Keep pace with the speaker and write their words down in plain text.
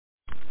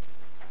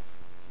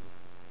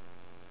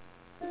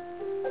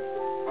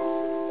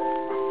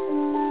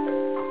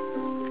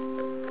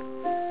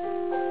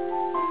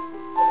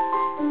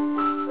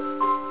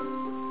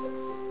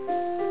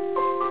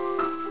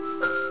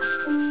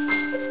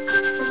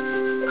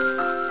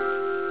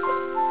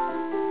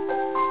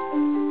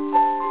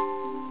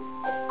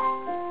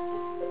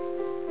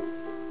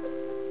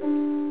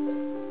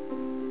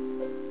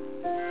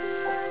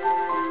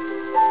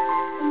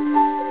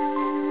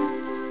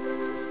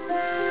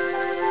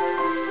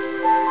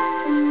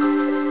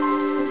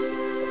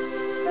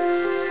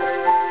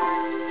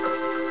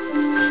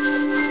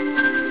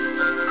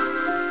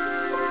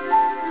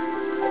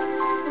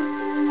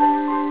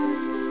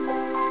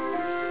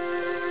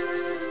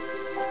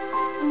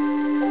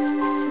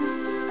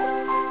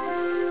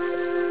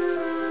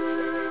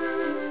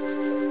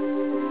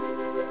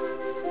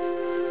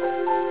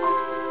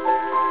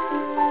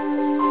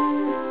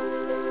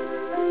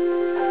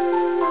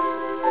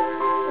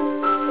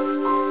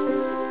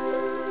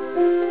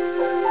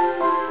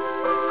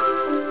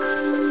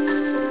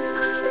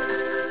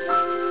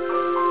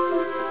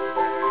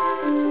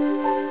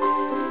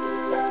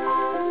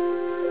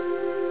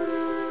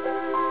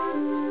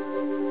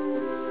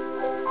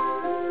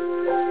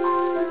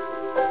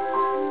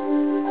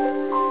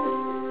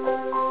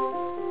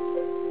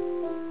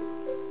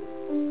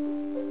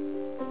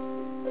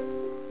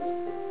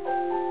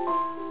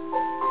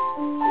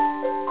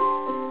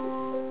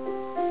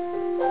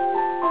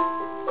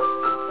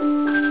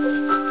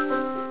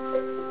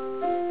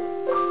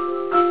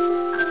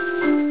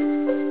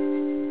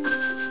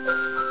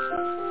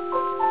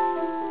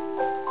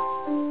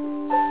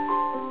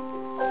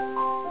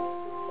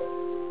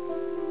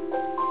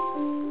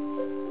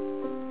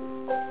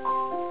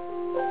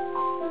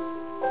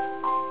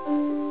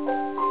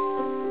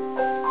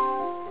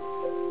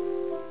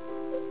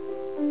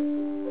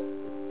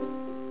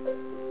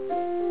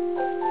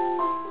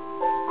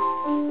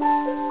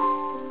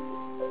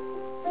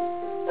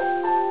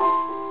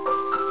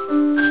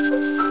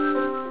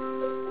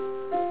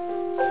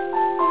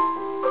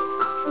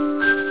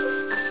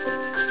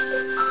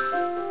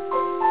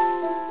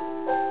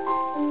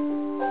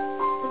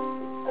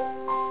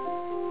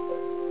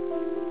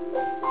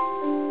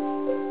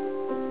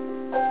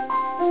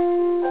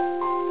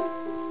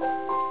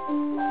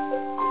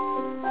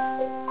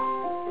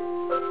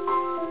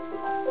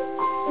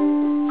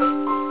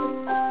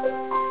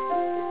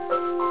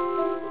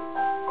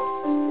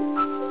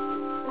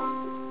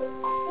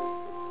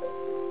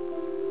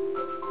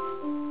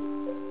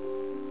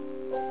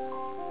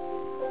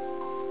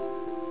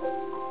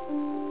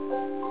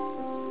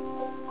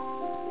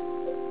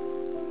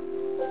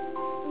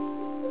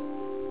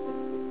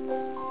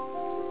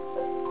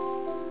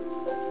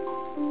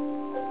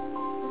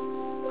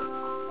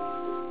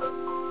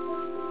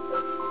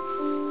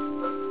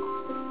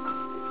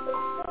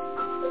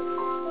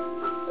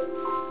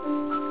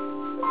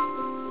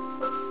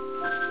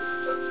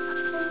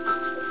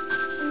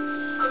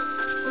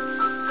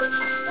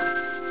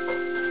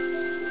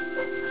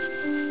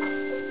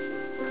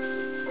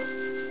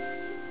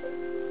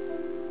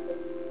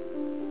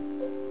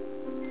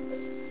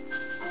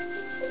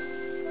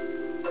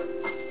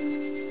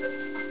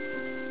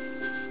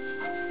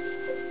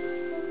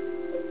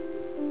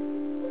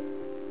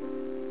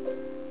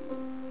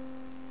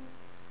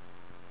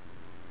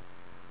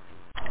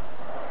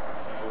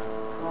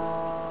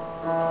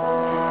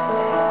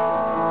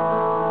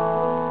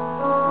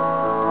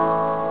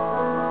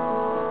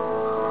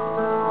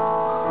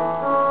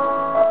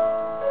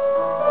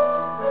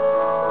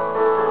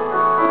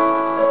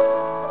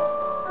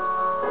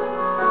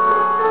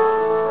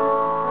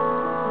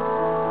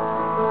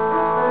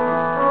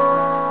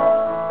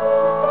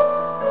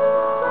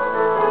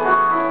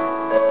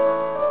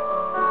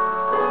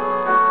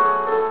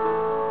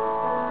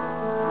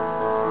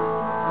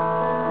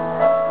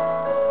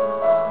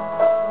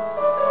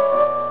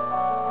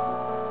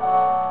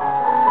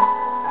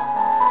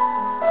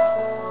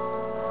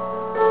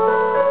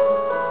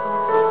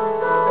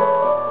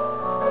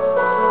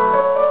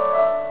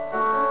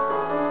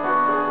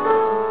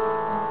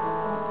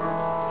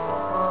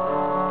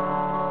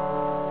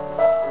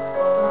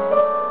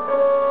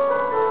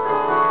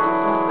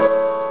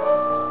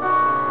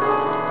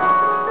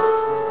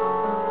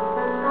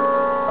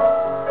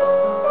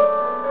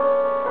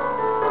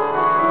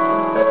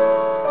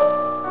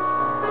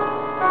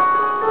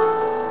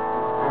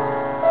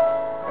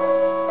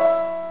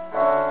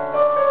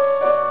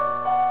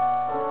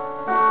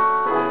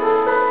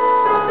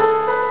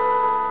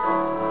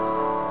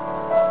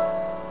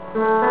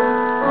Well,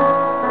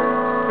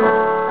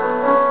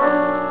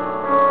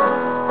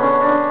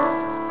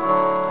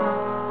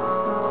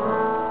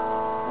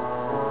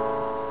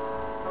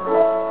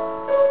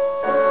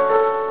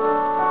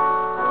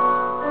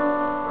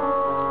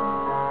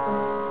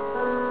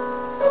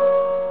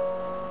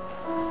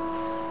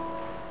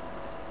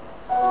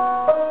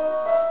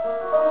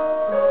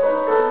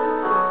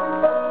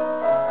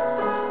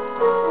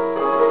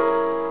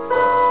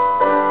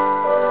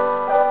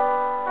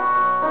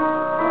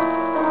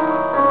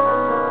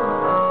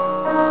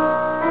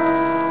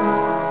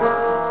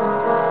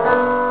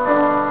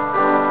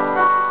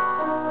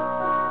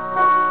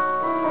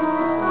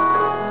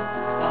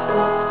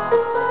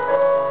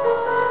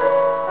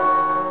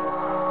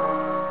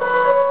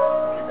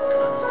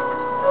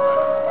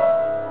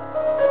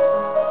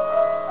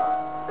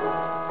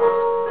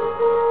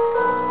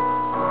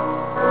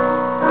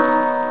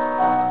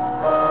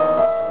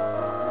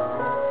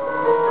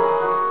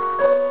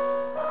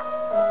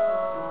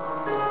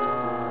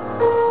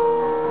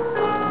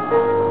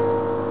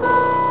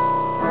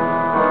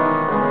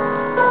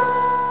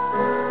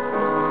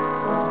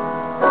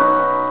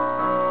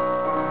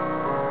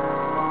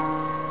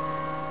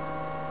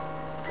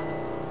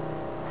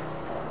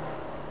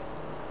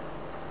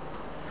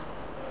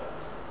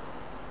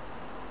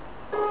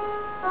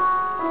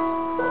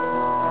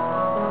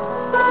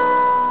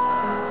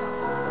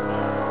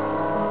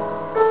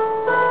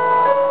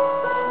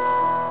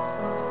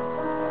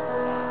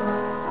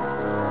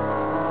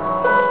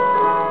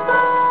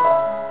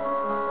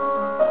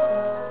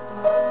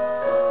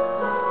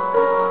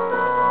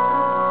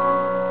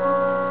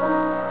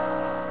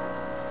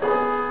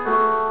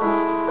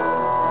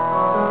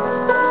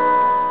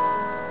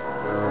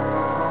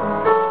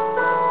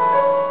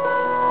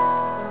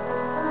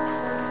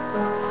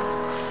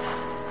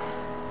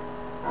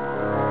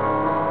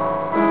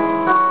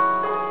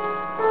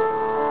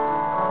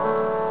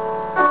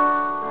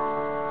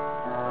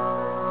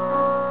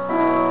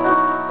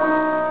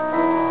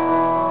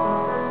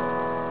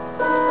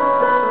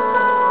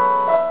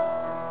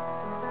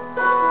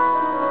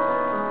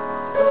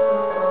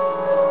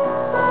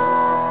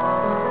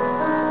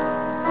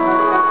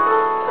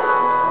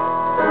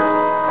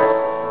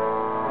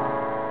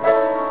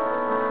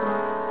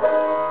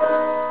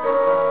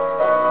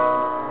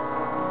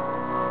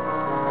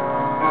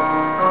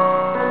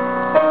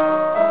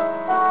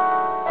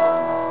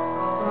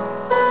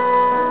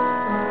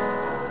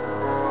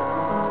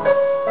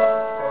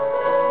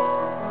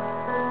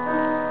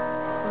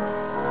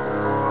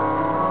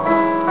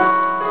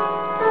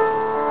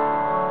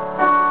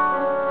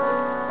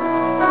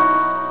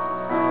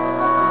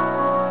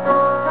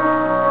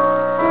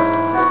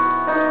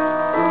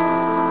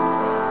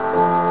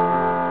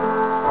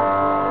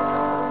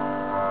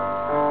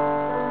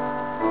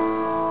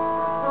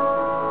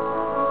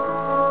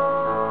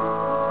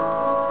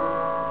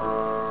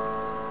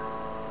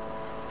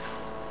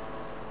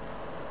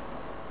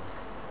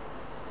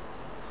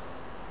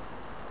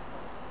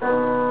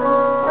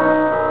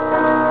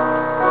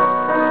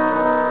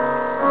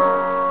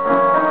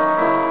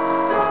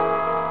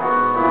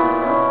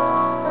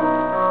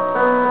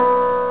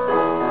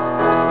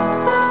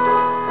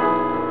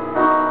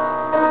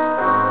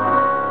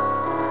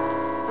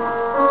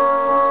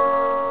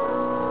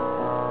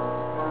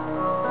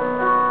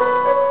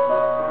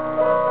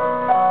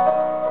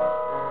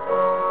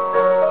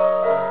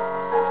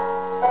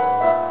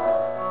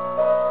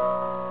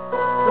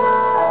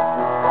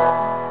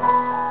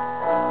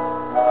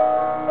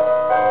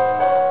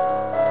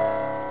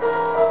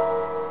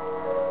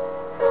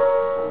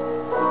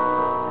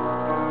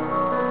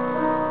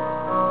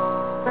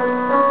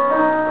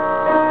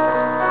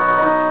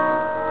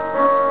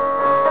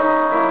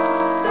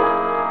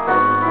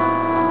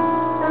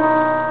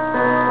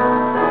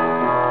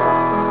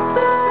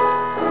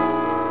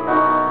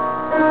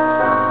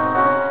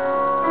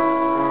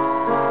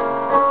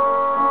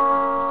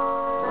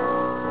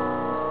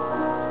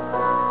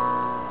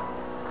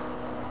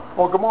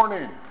 good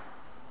morning.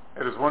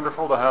 It is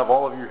wonderful to have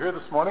all of you here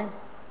this morning.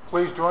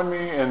 Please join me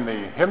in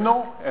the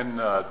hymnal in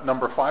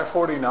number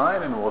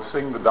 549, and we'll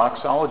sing the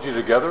doxology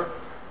together.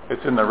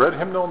 It's in the red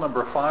hymnal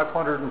number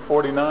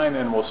 549,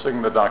 and we'll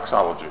sing the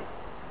doxology.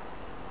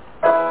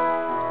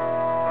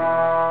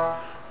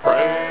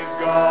 Praise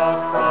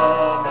God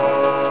from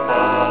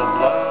above,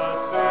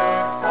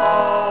 blessings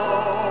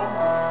flow.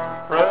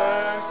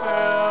 Praise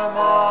Him,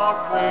 all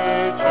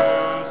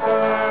creatures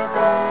here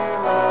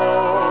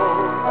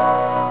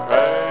below.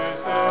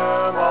 Praise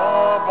Him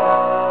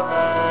above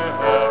in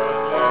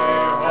heavenly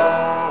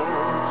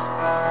hosts.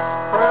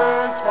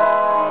 Praise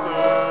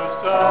Father,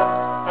 Son,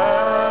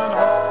 and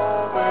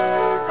Holy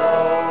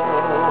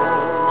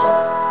Ghost.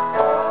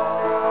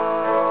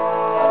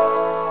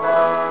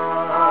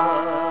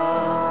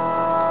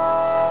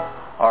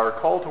 Our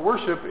call to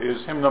worship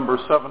is hymn number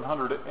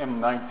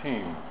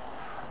 719.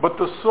 But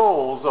the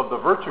souls of the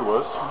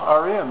virtuous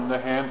are in the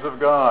hands of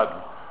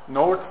God.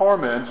 No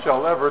torment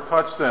shall ever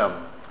touch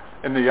them.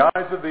 In the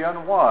eyes of the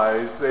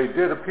unwise they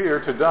did appear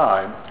to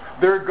die.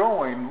 Their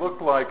going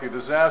looked like a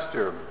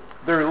disaster.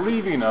 They're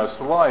leaving us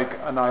like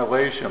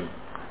annihilation.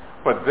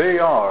 But they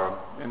are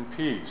in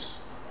peace.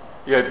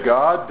 Yet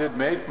God did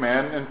make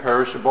man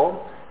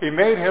imperishable. He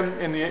made him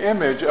in the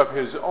image of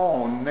his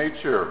own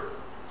nature.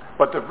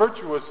 But the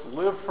virtuous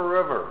live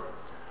forever.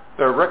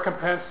 Their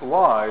recompense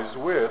lies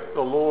with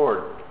the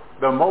Lord.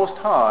 The Most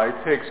High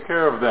takes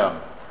care of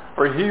them,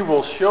 for he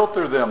will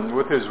shelter them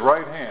with his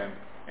right hand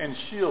and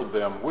shield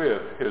them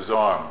with his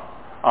arm.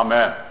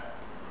 Amen.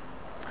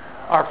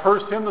 Our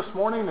first hymn this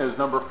morning is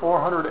number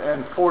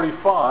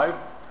 445,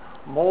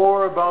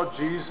 More About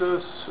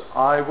Jesus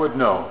I Would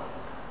Know.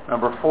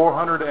 Number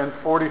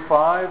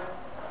 445,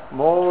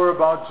 More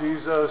About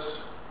Jesus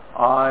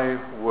I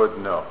Would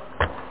Know.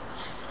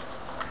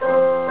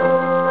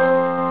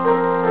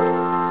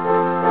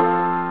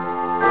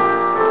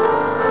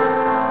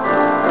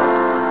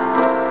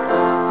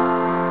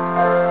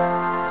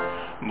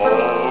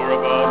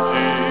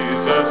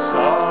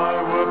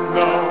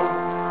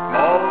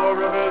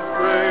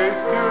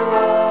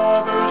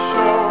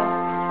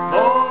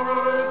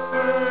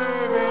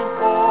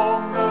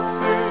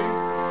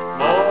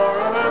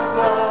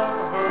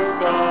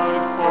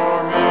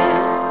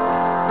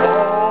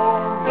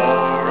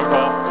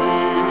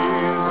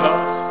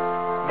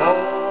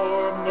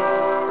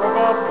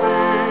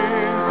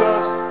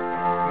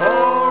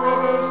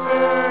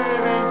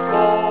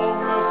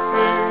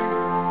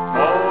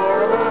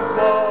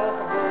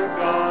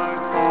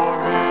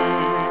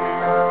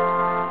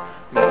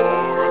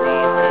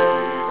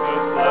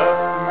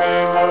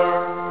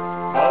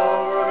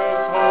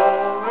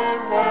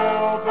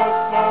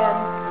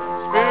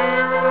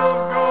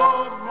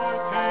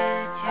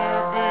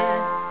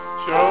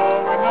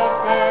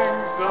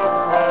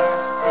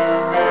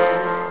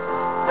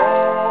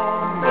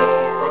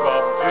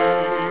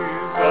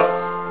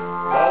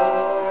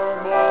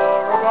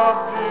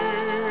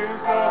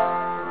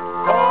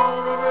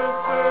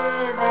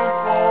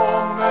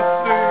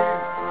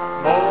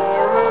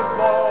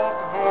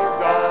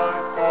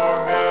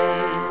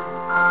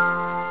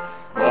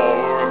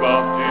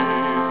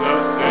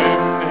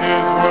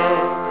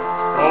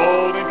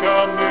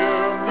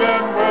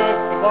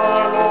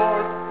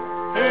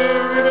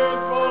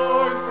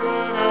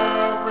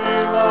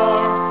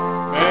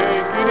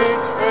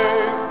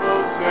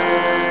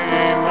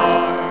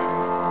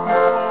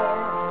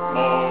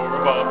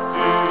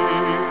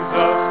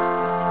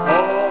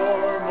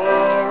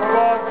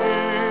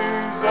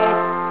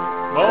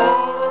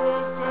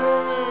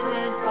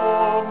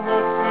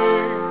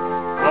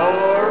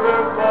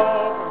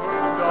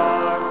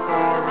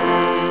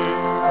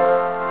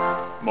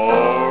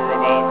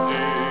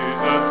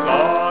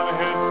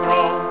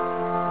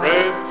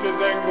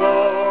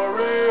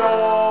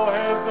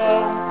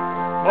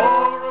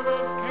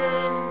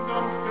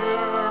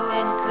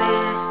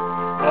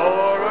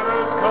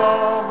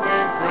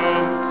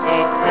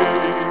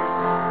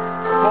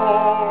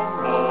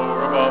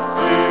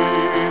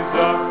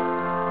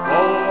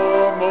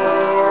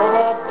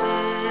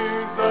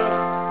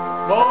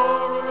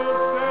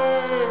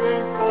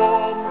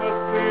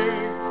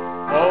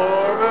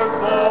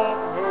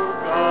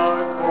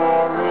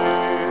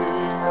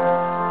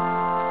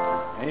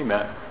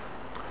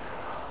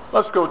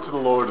 Let's go to the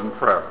Lord in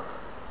prayer.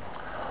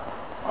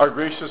 Our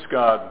gracious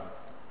God,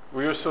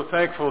 we are so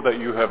thankful that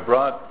you have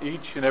brought each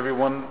and every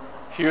one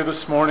here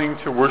this morning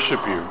to worship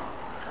you.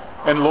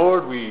 And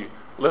Lord, we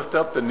lift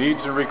up the needs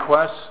and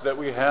requests that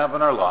we have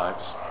in our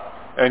lives.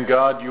 And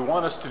God, you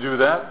want us to do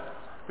that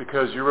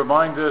because you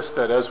remind us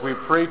that as we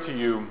pray to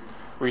you,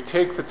 we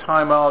take the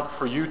time out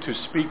for you to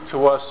speak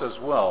to us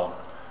as well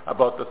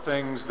about the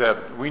things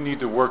that we need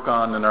to work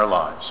on in our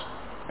lives.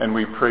 And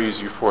we praise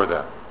you for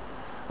that.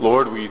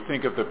 Lord, we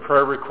think of the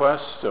prayer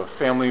requests of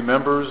family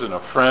members and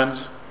of friends,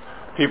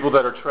 people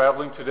that are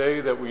traveling today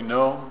that we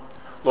know.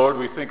 Lord,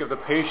 we think of the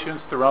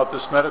patients throughout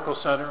this medical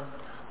center,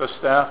 the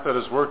staff that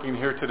is working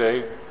here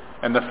today,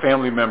 and the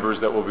family members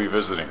that will be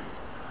visiting.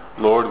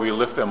 Lord, we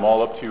lift them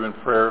all up to you in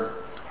prayer.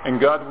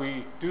 And God,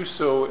 we do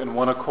so in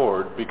one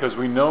accord because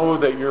we know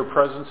that your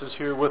presence is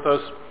here with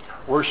us,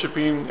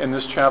 worshiping in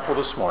this chapel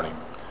this morning.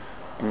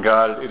 And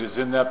God, it is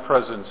in that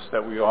presence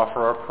that we offer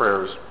our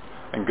prayers.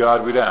 And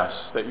God, we'd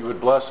ask that you would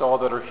bless all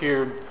that are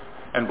here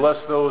and bless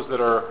those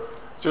that are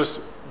just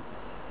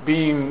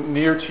being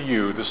near to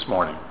you this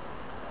morning.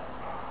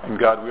 And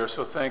God, we are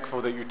so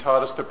thankful that you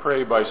taught us to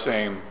pray by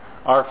saying,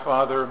 Our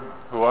Father,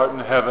 who art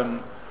in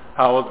heaven,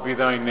 hallowed be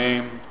thy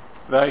name.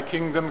 Thy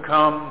kingdom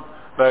come,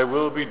 thy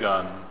will be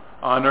done,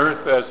 on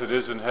earth as it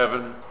is in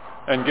heaven.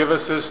 And give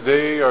us this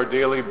day our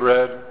daily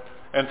bread,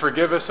 and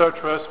forgive us our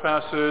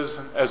trespasses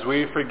as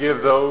we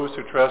forgive those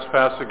who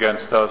trespass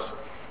against us.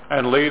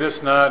 And lead us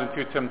not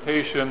into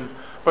temptation,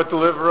 but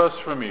deliver us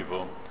from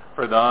evil.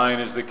 For thine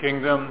is the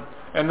kingdom,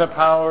 and the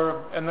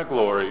power, and the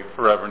glory,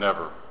 forever and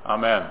ever.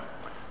 Amen.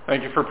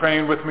 Thank you for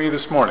praying with me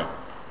this morning.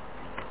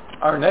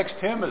 Our next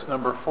hymn is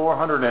number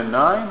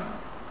 409,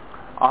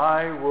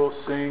 I Will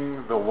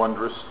Sing the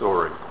Wondrous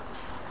Story.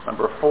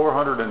 Number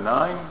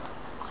 409,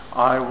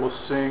 I Will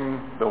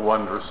Sing the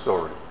Wondrous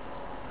Story.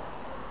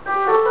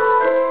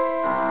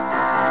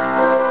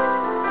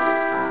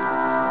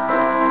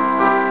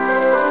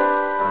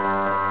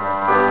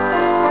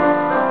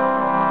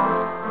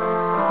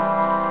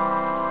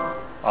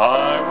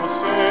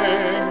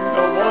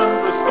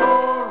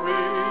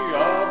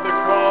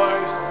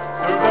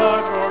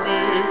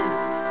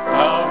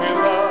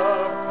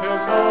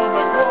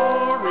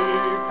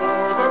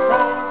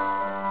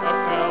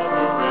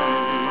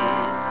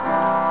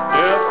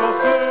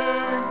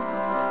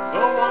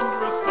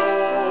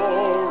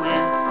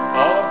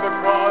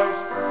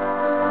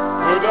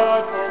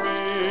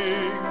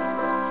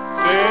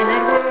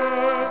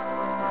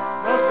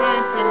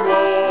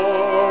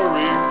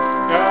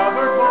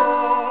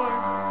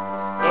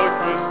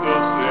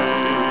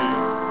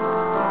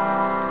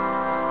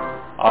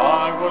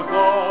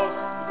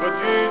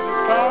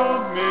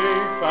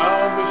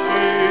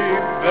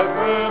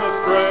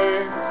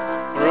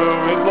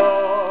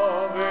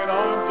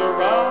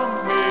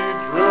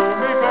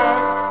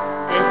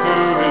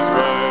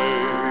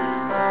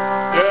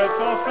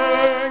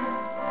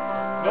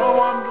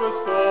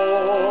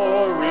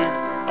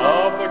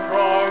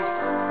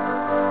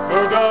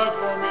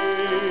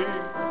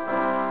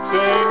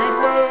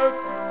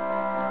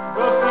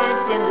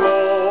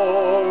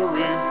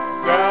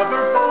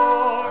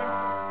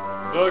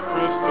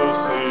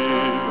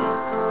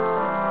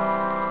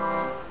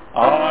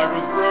 I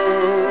was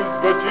bruised,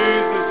 but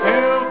Jesus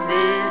healed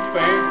me.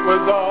 Faint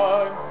was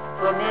I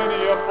from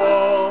many a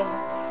fall.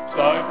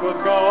 Sight was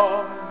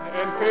gone,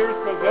 and fears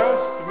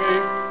possessed me,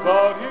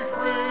 but he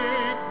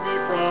freed me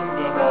from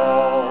them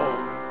all.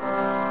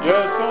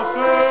 Yes, I'll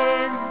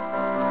sing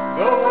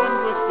the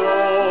wondrous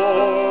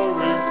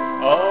story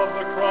of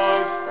the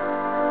Christ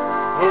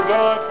who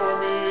died for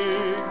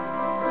me.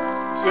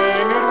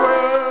 Sing it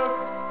with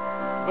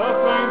the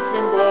saints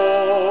in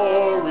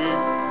glory,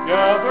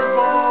 gathered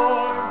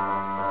by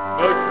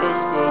the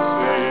crystal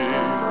sea.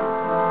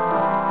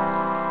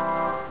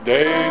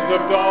 Days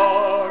of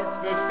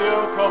darkness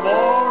still come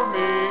o'er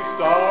me,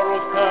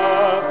 sorrows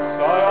past,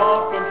 I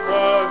often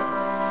fret,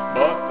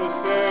 but the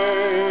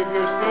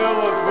Savior still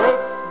is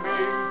with me,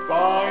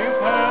 by his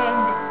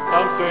hand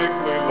I'm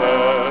safely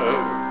led.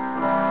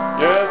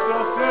 Yes,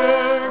 I'll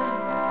sing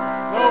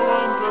the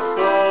wondrous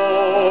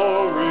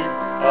story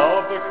of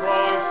the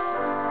Christ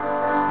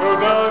who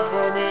died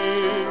for me.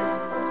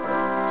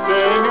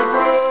 Sing it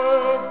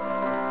with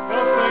the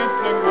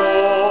saints in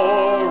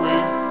glory,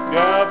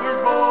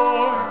 gathered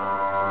by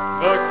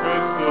the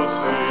crystal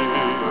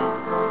sea.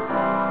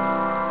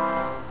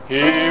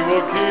 He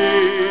will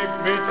keep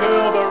me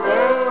till the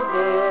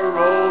river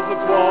rolls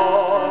its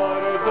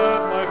waters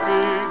at my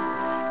feet.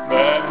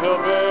 Then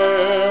he'll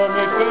bear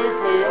me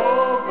safely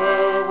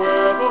over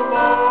where the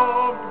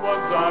loved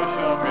ones I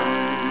shall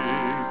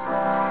meet.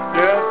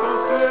 Yes,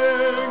 I'll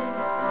sing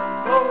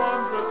the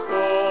wondrous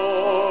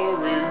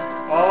story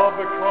of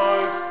the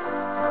Christ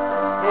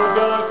who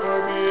died for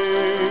me.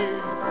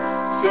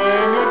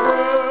 Sing it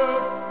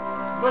with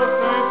the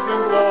saints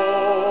in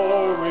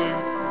glory,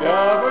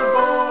 gathered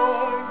by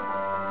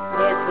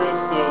the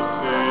crystal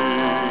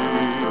sea.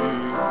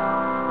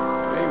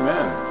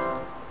 Amen.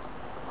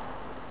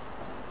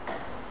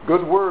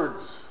 Good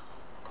words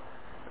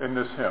in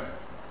this hymn.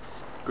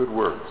 Good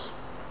words.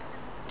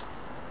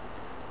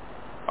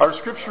 Our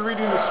scripture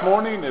reading this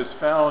morning is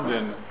found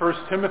in 1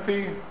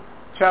 Timothy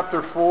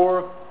chapter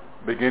 4,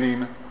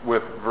 beginning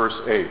with verse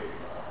 8.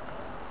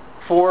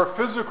 For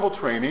physical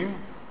training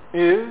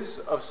is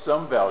of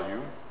some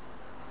value,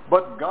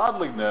 but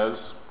godliness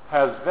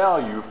has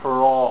value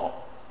for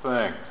all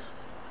things,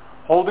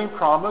 holding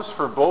promise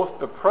for both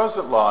the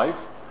present life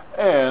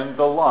and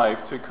the life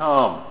to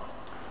come.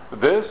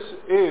 This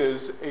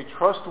is a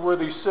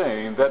trustworthy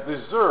saying that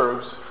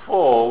deserves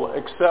full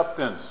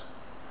acceptance.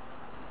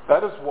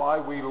 That is why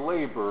we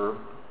labor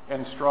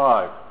and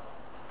strive,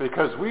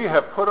 because we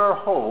have put our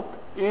hope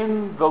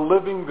in the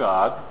living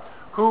God,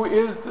 who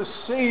is the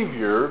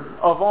Savior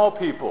of all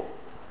people,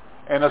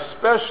 and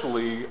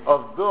especially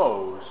of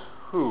those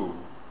who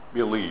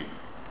believe.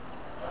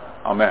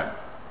 Amen.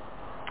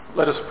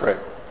 Let us pray.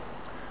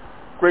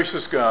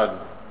 Gracious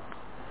God,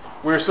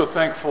 we are so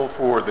thankful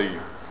for the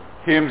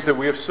hymns that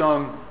we have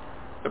sung,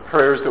 the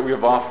prayers that we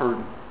have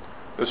offered,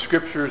 the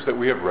scriptures that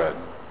we have read.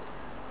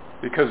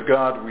 Because,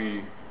 God,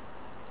 we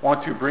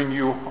want to bring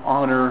you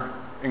honor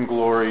and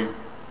glory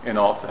in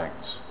all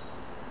things.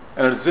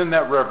 And it is in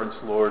that reverence,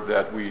 Lord,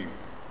 that we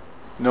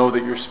know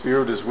that your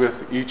Spirit is with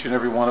each and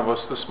every one of us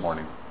this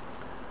morning.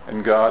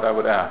 And God, I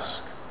would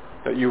ask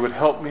that you would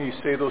help me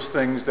say those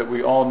things that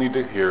we all need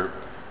to hear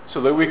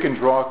so that we can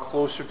draw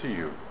closer to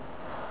you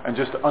and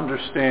just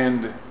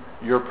understand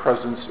your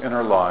presence in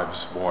our lives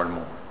more and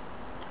more.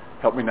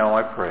 Help me now,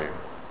 I pray.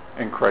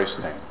 In Christ's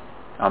name.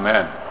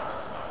 Amen.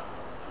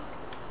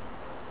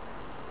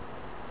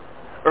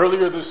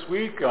 Earlier this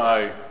week,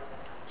 I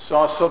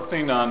saw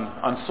something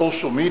on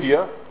social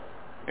media,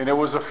 and it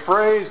was a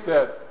phrase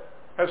that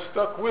has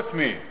stuck with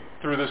me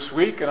through this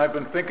week, and I've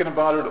been thinking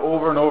about it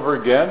over and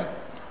over again.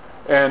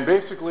 And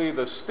basically,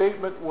 the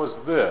statement was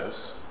this,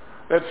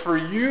 that for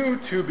you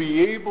to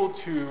be able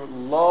to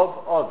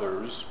love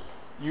others,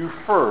 you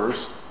first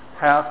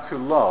have to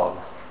love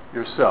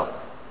yourself.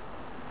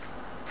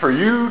 For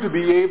you to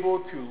be able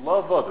to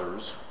love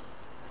others,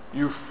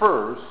 you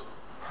first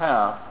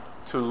have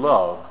to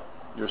love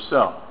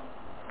yourself.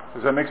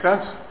 Does that make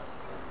sense?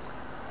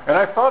 And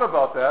I thought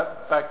about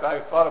that. In fact, I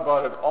thought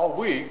about it all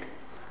week.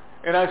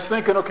 And I was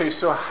thinking, okay,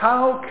 so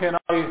how can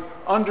I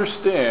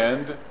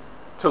understand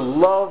to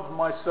love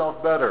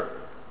myself better?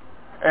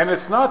 And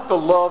it's not the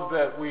love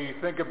that we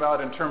think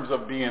about in terms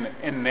of being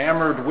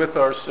enamored with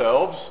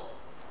ourselves.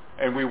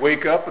 And we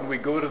wake up and we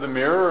go to the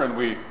mirror and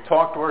we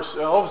talk to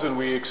ourselves and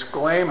we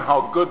exclaim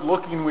how good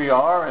looking we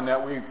are and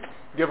that we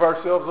give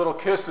ourselves little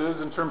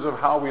kisses in terms of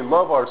how we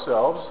love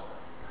ourselves.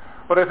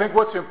 But I think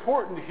what's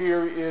important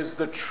here is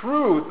the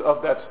truth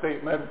of that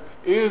statement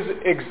is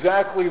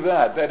exactly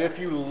that if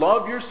you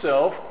love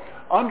yourself,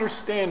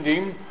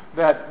 understanding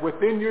that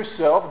within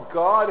yourself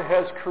God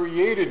has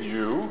created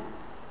you,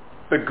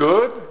 the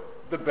good,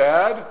 the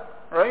bad,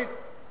 right?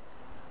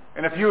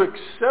 And if you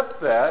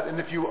accept that, and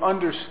if you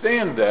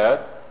understand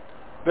that,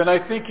 then I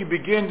think you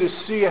begin to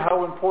see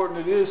how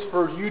important it is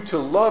for you to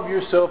love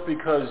yourself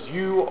because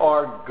you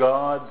are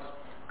God's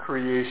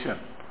creation.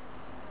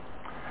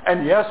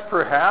 And yes,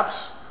 perhaps,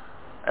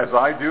 as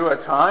I do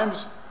at times,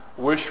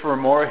 wish for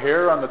more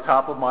hair on the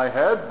top of my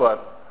head,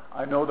 but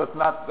I know that's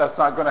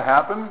not going to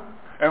happen.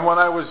 And when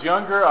I was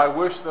younger, I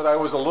wished that I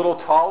was a little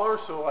taller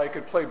so I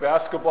could play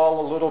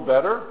basketball a little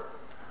better,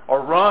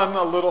 or run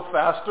a little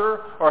faster,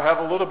 or have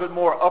a little bit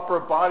more upper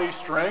body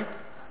strength,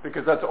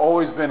 because that's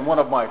always been one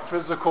of my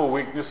physical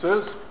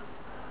weaknesses.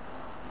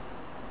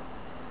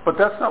 But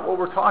that's not what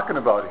we're talking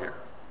about here.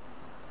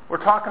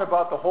 We're talking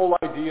about the whole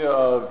idea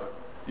of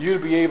you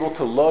to be able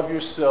to love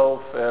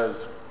yourself as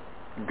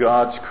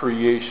God's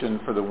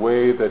creation for the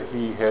way that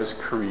He has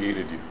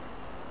created you.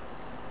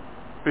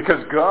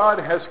 Because God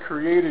has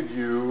created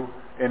you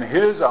in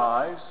His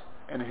eyes,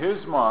 in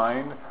His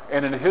mind,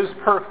 and in His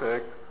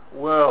perfect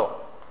will.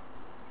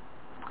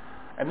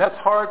 And that's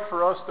hard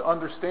for us to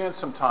understand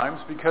sometimes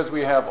because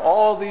we have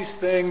all these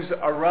things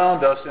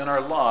around us in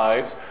our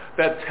lives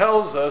that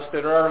tells us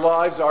that our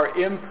lives are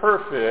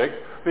imperfect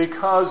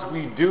because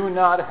we do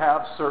not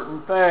have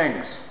certain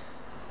things.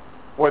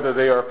 Whether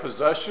they are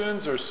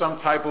possessions or some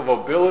type of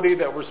ability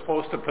that we're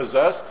supposed to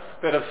possess,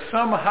 that if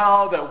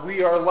somehow that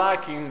we are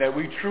lacking, that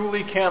we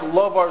truly can't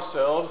love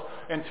ourselves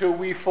until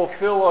we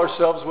fulfill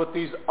ourselves with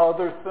these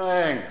other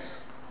things.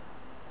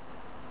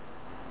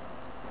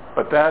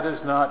 But that is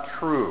not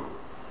true.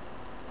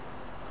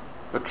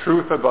 The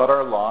truth about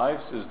our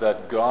lives is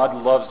that God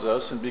loves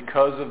us, and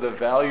because of the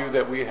value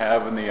that we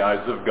have in the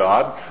eyes of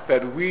God,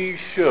 that we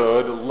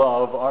should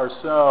love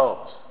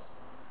ourselves.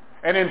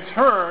 And in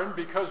turn,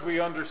 because we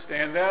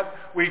understand that,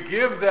 we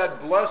give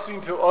that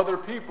blessing to other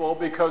people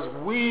because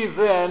we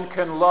then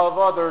can love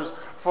others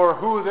for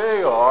who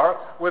they are,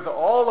 with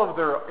all of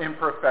their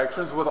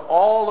imperfections, with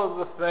all of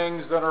the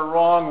things that are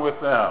wrong with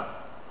them.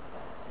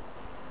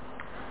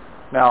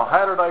 Now,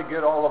 how did I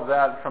get all of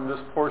that from this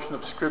portion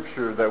of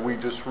Scripture that we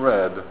just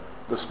read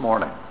this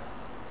morning?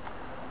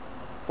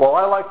 Well,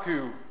 I like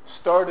to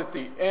start at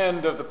the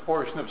end of the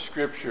portion of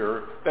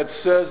Scripture that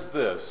says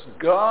this: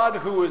 God,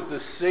 who is the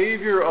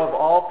Savior of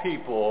all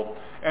people,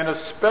 and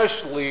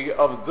especially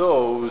of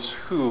those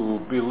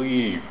who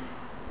believe.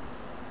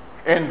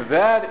 And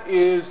that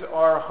is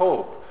our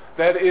hope.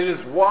 That it is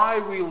why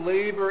we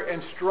labor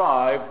and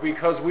strive,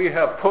 because we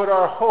have put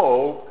our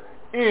hope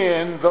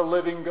in the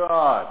living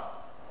God.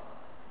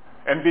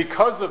 And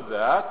because of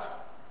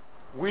that,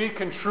 we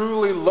can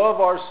truly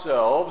love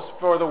ourselves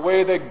for the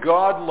way that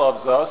God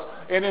loves us,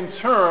 and in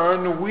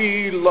turn,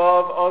 we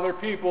love other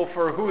people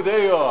for who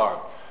they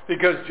are.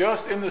 Because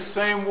just in the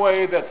same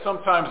way that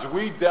sometimes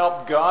we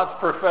doubt God's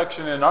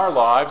perfection in our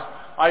lives,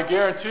 I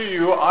guarantee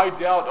you I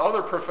doubt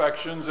other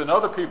perfections in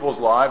other people's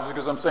lives,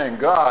 because I'm saying,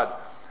 God,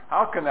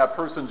 how can that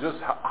person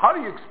how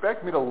do you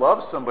expect me to love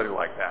somebody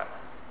like that?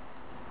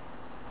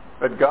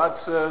 But God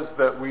says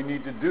that we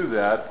need to do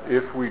that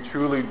if we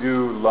truly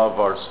do love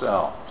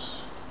ourselves.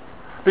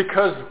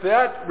 Because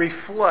that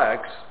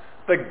reflects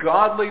the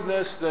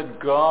godliness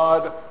that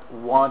God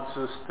wants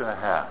us to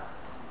have.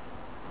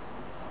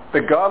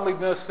 The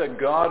godliness that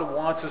God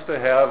wants us to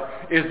have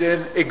is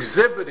then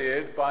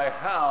exhibited by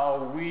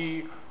how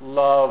we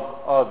love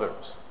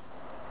others.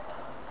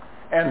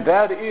 And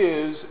that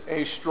is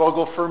a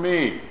struggle for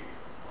me.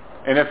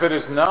 And if it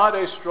is not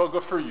a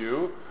struggle for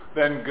you,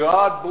 then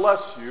God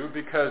bless you,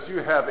 because you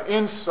have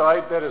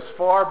insight that is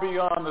far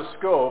beyond the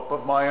scope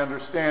of my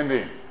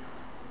understanding.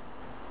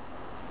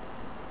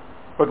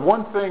 But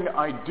one thing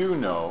I do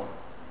know,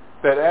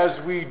 that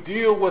as we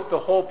deal with the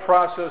whole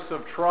process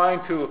of trying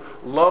to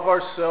love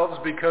ourselves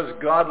because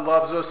God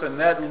loves us, and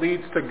that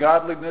leads to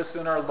godliness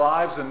in our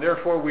lives, and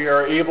therefore we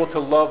are able to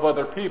love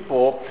other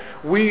people,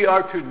 we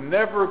are to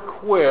never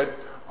quit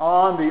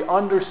on the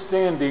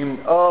understanding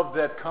of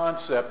that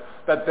concept,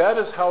 that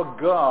is how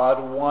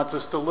God wants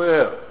us to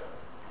live.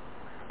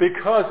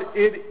 Because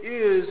it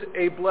is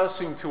a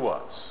blessing to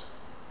us.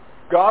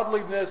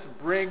 Godliness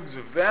brings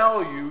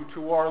value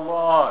to our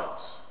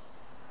lives.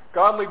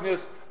 Godliness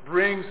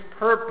brings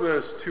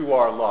purpose to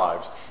our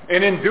lives.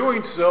 And in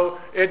doing so,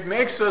 it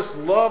makes us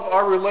love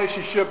our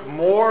relationship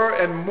more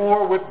and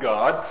more with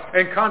God.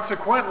 And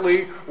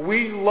consequently,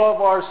 we love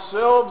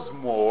ourselves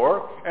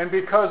more. And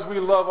because we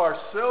love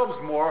ourselves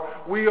more,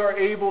 we are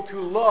able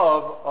to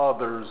love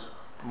others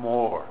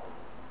more.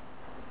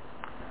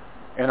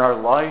 And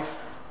our life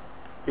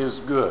is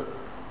good.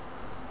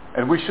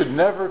 And we should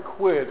never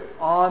quit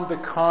on the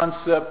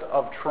concept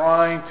of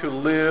trying to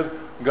live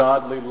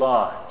godly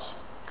lives.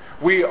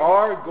 We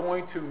are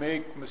going to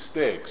make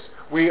mistakes.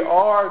 We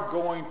are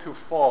going to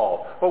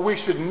fall. But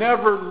we should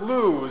never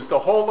lose the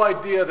whole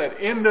idea that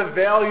in the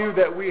value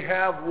that we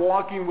have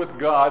walking with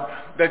God,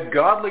 that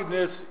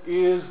godliness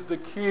is the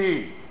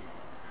key.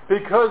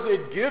 Because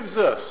it gives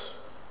us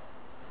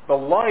the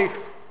life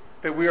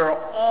that we are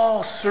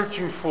all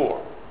searching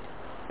for.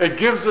 It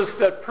gives us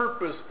that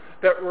purpose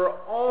that we're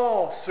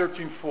all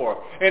searching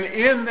for. And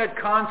in that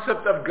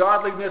concept of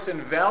godliness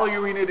and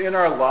valuing it in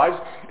our lives,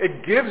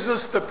 it gives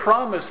us the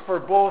promise for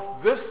both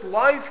this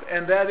life,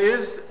 and that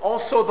is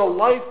also the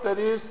life that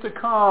is to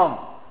come.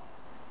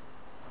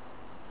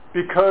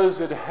 Because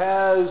it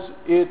has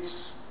its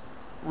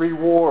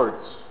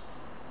rewards.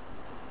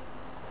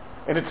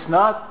 And it's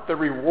not the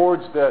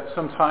rewards that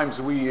sometimes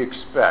we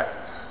expect.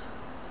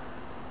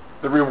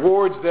 The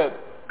rewards that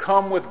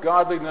come with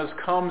godliness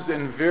comes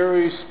in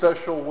very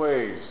special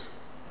ways.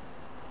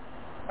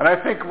 And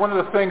I think one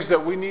of the things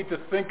that we need to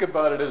think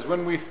about it is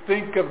when we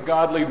think of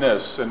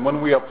godliness and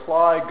when we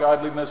apply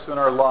godliness in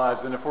our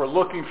lives, and if we're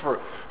looking for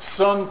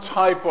some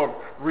type of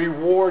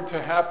reward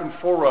to happen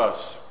for us,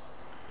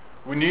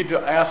 we need to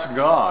ask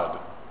God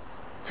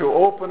to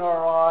open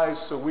our eyes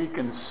so we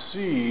can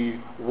see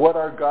what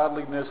our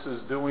godliness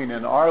is doing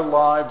in our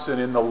lives and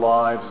in the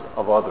lives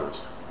of others.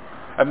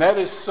 And that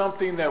is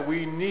something that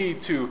we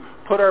need to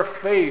put our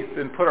faith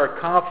and put our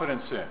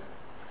confidence in.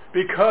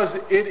 Because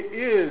it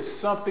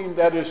is something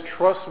that is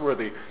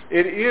trustworthy.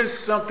 It is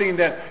something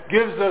that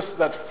gives us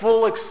that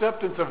full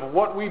acceptance of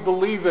what we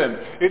believe in.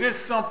 It is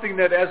something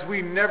that as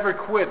we never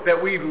quit,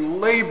 that we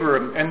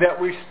labor and that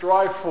we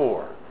strive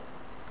for.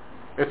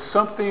 It's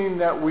something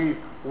that we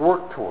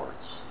work towards.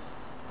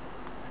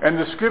 And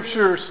the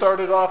scripture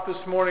started off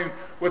this morning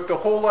with the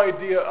whole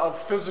idea of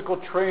physical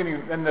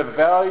training and the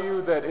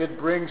value that it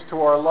brings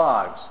to our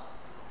lives.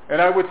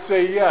 And I would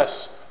say yes,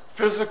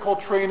 physical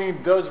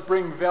training does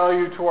bring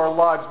value to our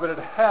lives, but it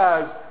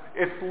has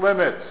its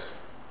limits.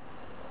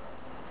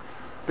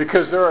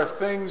 Because there are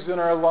things in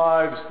our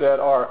lives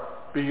that are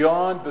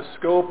beyond the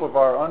scope of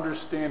our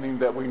understanding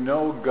that we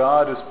know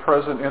God is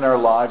present in our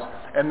lives,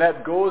 and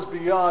that goes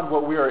beyond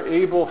what we are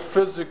able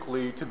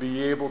physically to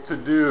be able to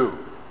do.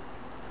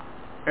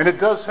 And it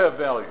does have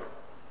value.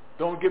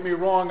 Don't get me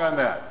wrong on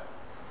that.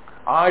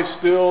 I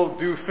still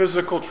do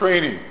physical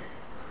training.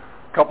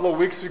 A couple of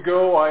weeks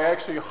ago, I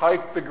actually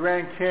hiked the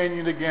Grand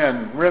Canyon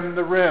again, rim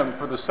to rim,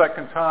 for the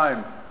second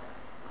time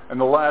in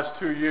the last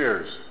 2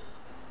 years.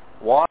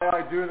 Why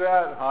I do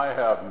that, I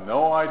have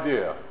no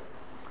idea.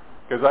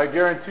 Because I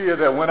guarantee you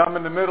that when I'm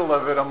in the middle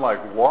of it, I'm like,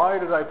 why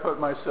did I put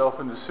myself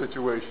in this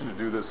situation to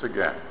do this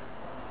again?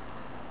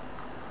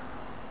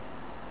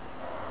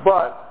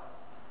 But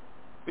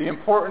the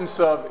importance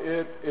of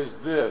it is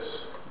this,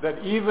 that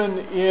even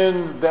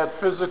in that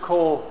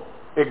physical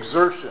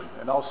exertion,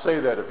 and I'll say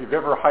that if you've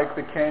ever hiked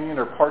the canyon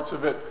or parts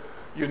of it,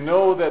 you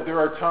know that there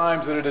are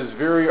times that it is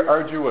very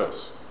arduous.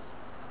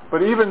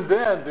 But even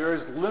then, there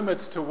is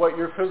limits to what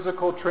your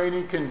physical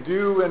training can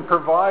do and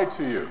provide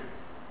to you.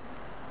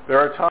 There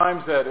are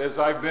times that as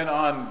I've been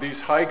on these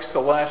hikes the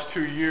last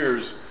 2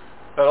 years,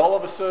 that all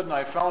of a sudden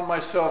I found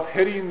myself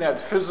hitting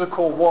that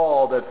physical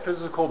wall, that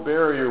physical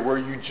barrier where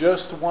you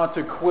just want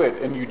to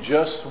quit and you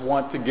just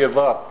want to give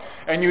up.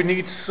 And you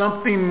need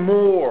something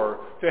more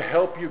to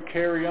help you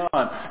carry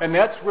on. And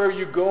that's where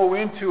you go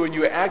into and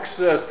you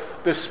access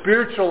the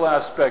spiritual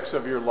aspects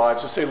of your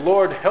lives to say,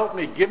 Lord, help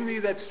me. Give me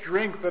that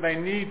strength that I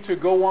need to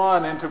go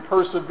on and to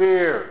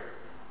persevere.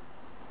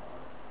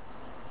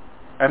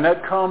 And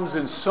that comes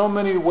in so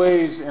many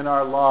ways in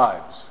our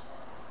lives.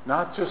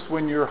 Not just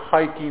when you're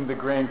hiking the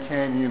Grand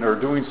Canyon or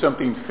doing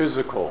something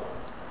physical,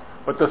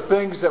 but the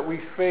things that we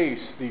face,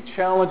 the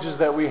challenges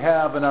that we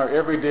have in our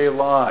everyday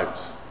lives.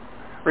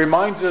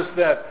 Reminds us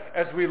that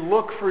as we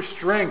look for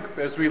strength,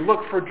 as we look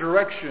for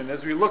direction,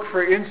 as we look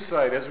for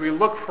insight, as we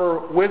look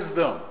for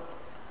wisdom,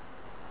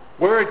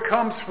 where it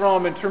comes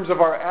from in terms of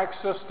our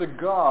access to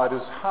God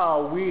is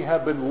how we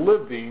have been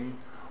living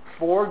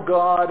for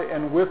God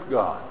and with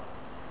God.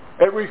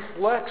 It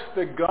reflects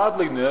the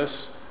godliness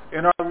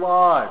in our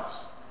lives.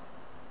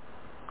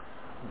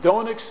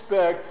 Don't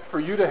expect for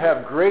you to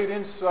have great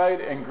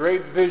insight and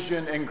great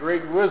vision and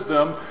great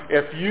wisdom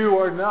if you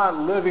are not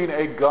living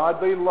a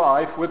godly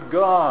life with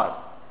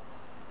God.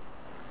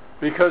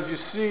 Because you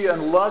see,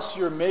 unless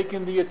you're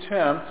making the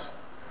attempt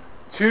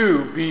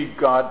to be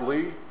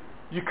godly,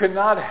 you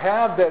cannot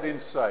have that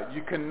insight.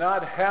 You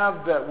cannot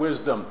have that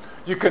wisdom.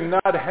 You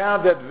cannot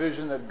have that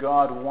vision that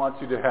God wants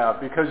you to have.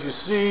 Because you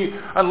see,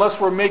 unless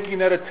we're making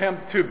that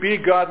attempt to be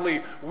godly,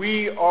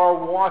 we are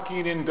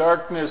walking in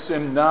darkness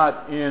and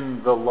not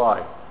in the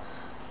light.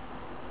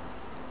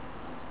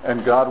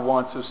 And God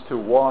wants us to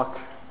walk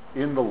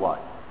in the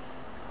light.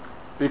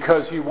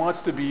 Because He wants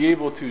to be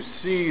able to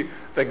see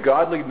the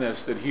godliness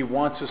that He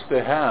wants us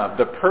to have,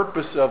 the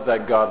purpose of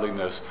that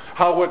godliness,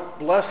 how it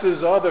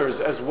blesses others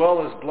as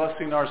well as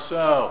blessing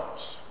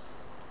ourselves.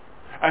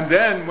 And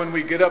then when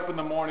we get up in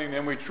the morning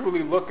and we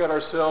truly look at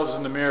ourselves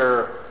in the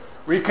mirror,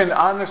 we can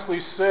honestly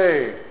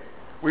say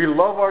we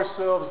love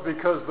ourselves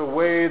because the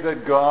way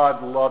that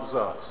God loves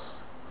us.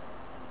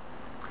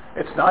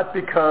 It's not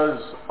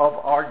because of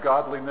our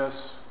godliness.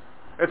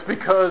 It's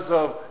because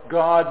of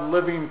God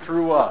living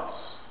through us.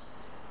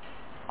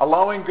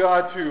 Allowing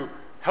God to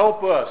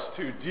help us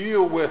to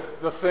deal with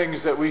the things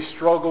that we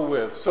struggle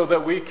with so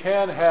that we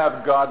can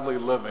have godly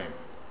living.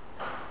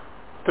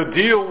 To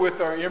deal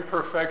with our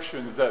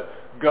imperfections that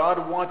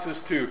God wants us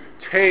to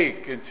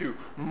take and to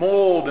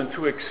mold and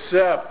to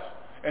accept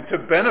and to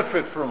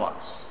benefit from us.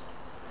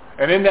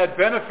 And in that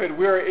benefit,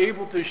 we are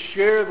able to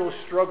share those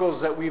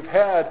struggles that we've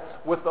had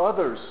with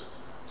others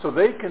so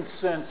they can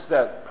sense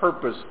that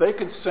purpose. They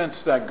can sense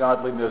that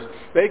godliness.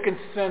 They can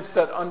sense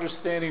that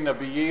understanding of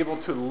being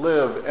able to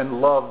live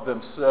and love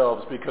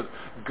themselves because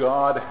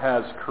God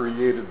has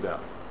created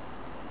them.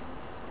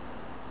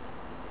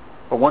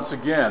 But once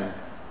again,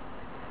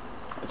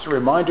 it's a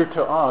reminder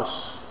to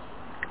us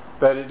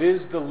that it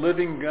is the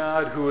living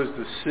God who is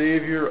the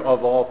Savior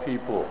of all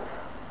people.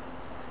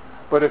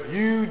 But if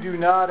you do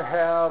not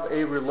have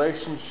a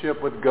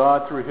relationship with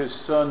God through His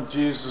Son,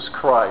 Jesus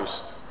Christ,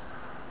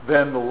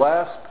 then the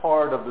last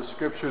part of the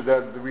scripture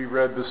that we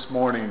read this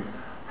morning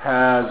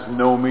has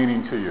no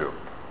meaning to you.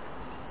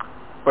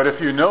 But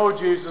if you know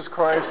Jesus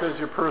Christ as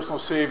your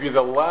personal Savior,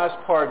 the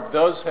last part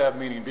does have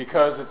meaning,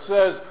 because it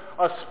says,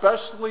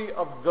 especially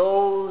of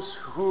those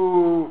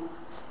who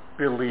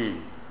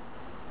believe.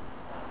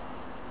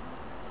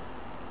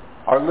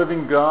 Our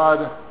living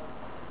God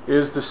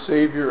is the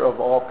Savior of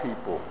all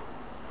people.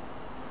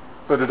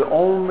 But it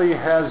only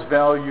has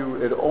value,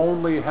 it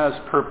only has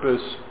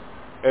purpose,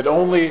 it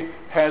only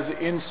has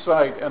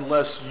insight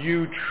unless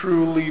you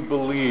truly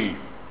believe.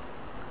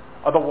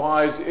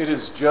 Otherwise, it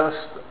is just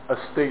a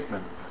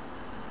statement.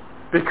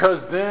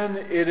 Because then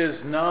it is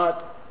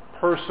not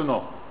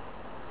personal.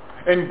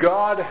 And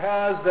God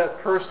has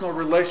that personal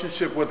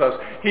relationship with us.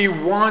 He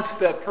wants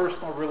that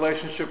personal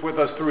relationship with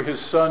us through His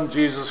Son,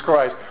 Jesus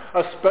Christ,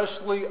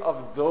 especially of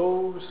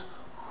those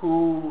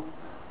who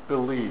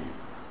believe.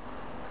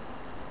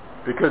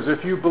 Because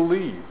if you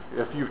believe,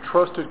 if you've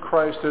trusted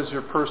Christ as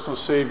your personal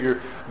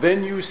Savior,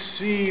 then you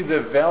see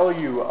the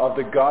value of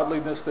the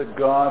godliness that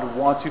God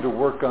wants you to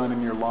work on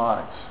in your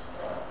lives.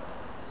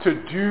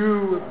 To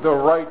do the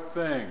right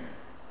thing,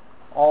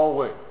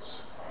 always.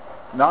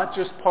 Not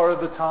just part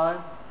of the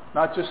time,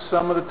 not just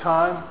some of the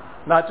time,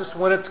 not just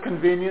when it's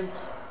convenient,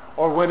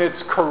 or when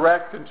it's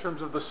correct in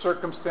terms of the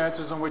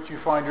circumstances in which you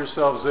find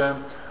yourselves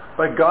in.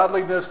 But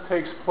godliness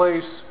takes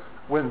place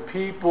when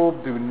people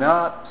do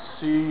not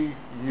see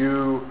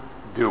you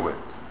do it.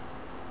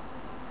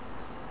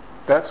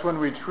 That's when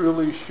we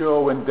truly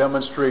show and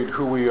demonstrate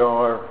who we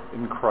are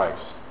in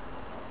Christ.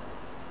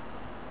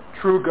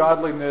 True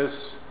godliness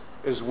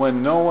is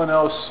when no one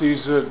else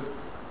sees it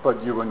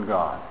but you and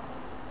God.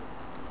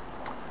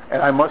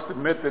 And I must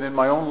admit that in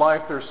my own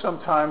life there's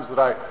sometimes that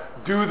I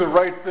do the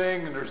right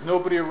thing and there's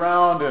nobody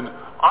around and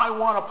I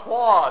want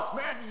applause.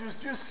 Man, you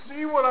just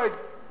see what I...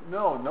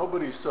 No,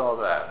 nobody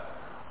saw that.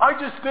 I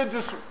just did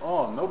this.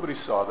 Oh, nobody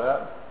saw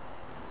that.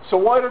 So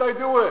why did I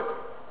do it?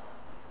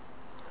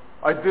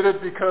 I did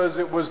it because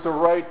it was the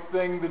right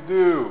thing to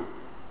do.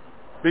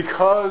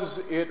 Because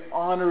it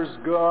honors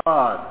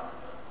God.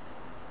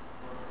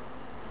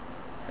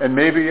 And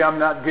maybe I'm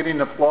not getting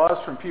applause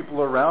from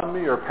people around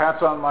me or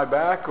pats on my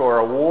back or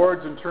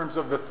awards in terms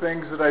of the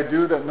things that I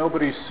do that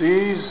nobody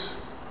sees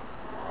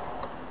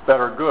that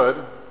are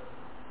good.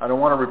 I don't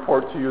want to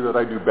report to you that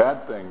I do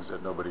bad things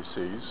that nobody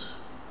sees.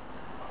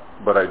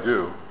 But I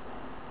do.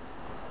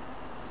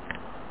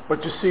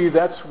 But you see,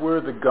 that's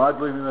where the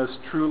godliness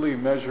truly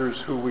measures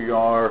who we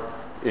are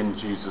in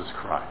Jesus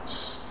Christ.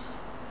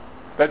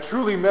 That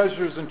truly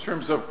measures in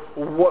terms of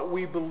what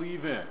we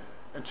believe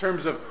in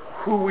terms of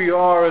who we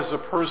are as a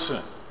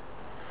person.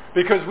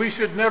 Because we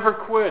should never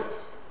quit.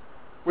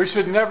 We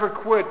should never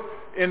quit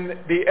in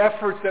the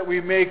efforts that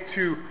we make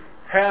to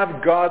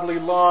have godly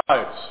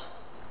lives.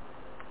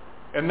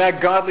 And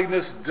that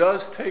godliness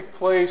does take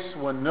place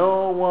when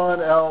no one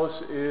else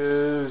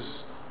is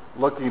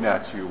looking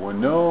at you,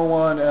 when no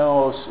one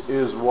else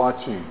is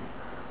watching.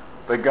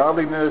 The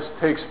godliness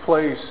takes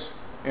place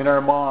in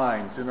our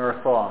minds, in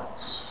our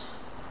thoughts,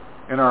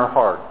 in our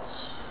hearts,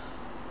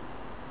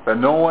 that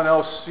no one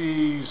else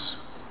sees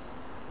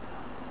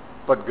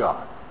but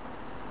God.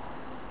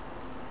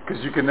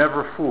 Because you can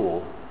never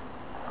fool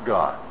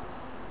God.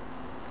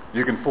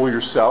 You can fool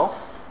yourself,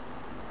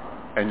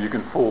 and you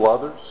can fool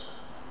others,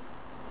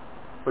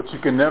 but you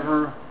can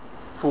never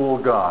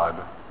fool God,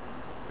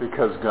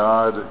 because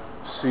God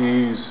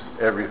sees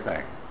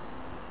everything.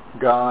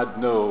 God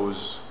knows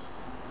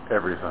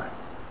everything.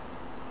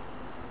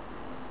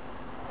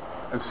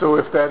 And so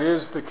if that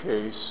is the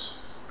case,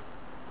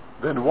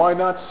 then why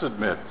not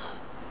submit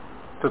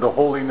to the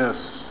holiness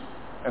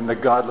and the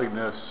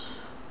godliness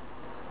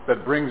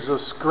that brings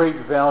us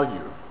great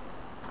value,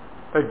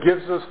 that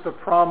gives us the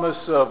promise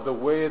of the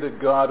way that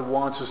God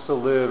wants us to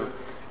live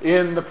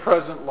in the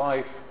present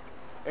life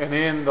and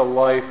in the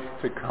life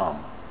to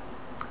come.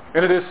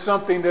 And it is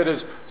something that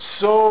is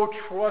so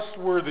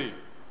trustworthy,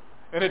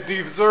 and it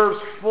deserves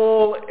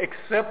full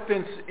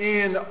acceptance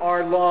in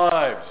our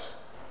lives,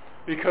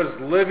 because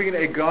living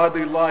a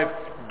godly life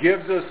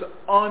gives us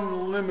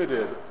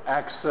unlimited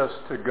access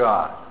to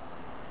God.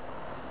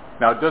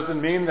 Now, it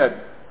doesn't mean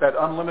that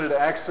unlimited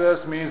access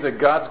means that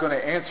God's going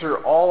to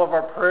answer all of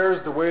our prayers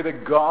the way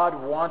that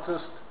God wants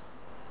us.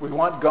 We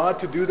want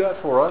God to do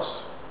that for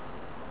us.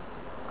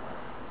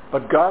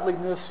 But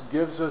godliness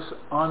gives us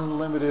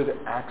unlimited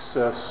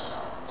access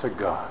to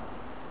God.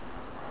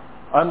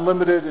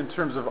 Unlimited in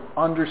terms of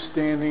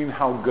understanding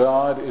how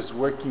God is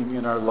working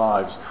in our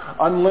lives.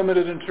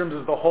 Unlimited in terms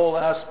of the whole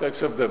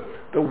aspects of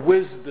the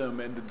wisdom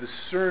and the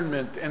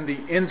discernment and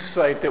the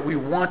insight that we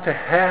want to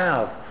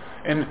have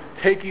in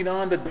taking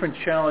on the different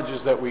challenges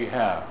that we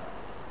have.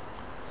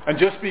 And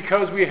just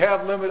because we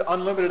have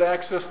unlimited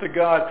access to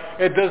God,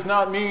 it does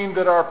not mean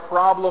that our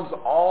problems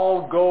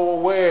all go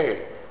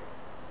away.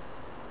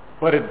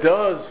 But it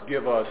does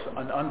give us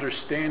an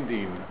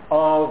understanding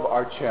of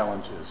our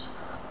challenges,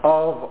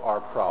 of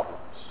our problems.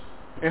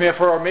 And if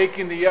we are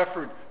making the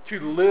effort to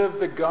live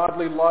the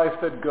godly life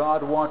that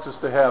God wants us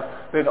to have,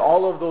 then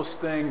all of those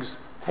things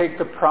take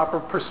the proper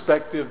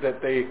perspective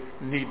that they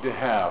need to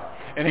have.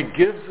 And it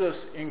gives us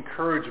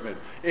encouragement.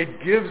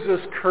 It gives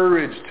us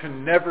courage to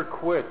never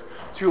quit,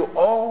 to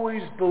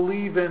always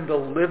believe in the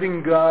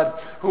living God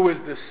who is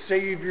the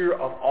Savior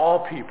of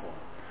all people,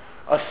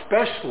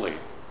 especially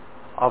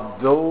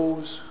of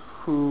those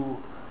who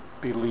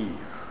believe.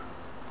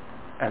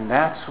 And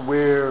that's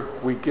where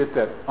we get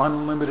that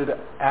unlimited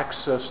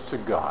access to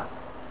God,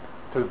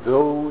 to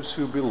those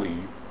who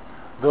believe,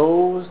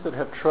 those that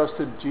have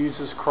trusted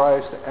Jesus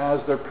Christ as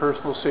their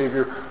personal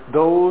Savior,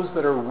 those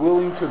that are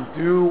willing to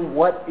do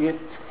what it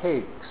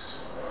takes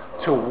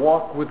to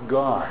walk with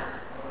God,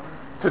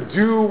 to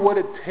do what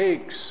it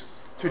takes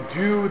to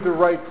do the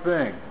right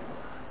thing,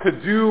 to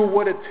do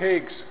what it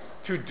takes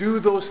to do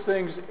those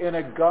things in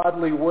a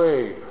godly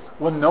way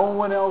when no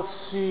one else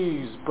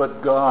sees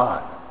but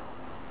God.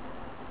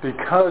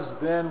 Because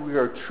then we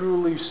are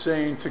truly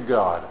saying to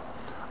God,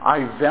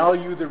 I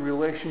value the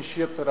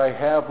relationship that I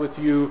have with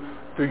you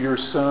through your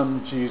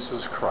Son,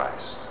 Jesus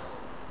Christ.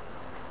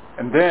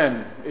 And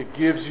then it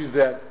gives you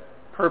that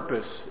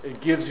purpose.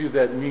 It gives you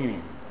that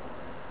meaning.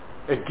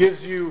 It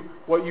gives you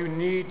what you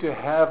need to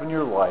have in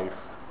your life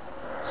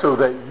so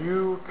that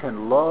you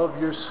can love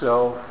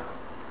yourself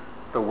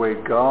the way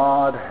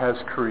God has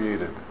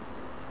created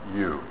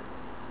you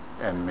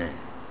and me.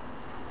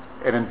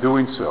 And in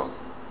doing so,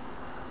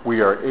 we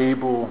are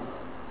able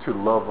to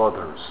love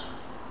others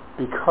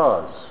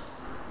because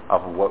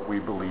of what we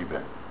believe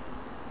in.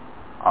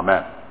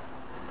 Amen.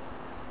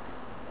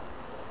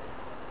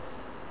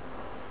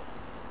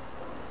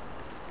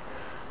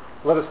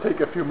 Let us take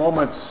a few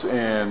moments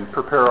and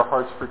prepare our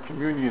hearts for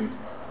communion.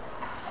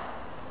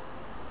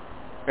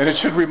 And it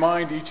should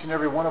remind each and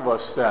every one of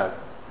us that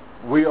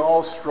we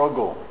all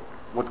struggle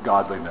with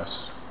godliness.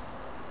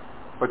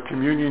 But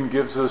communion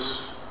gives us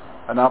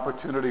an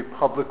opportunity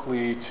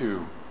publicly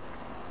to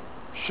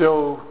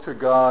show to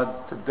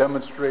God, to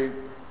demonstrate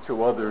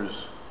to others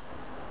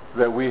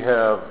that we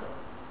have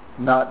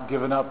not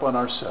given up on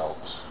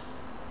ourselves.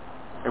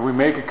 And we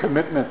make a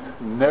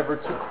commitment never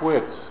to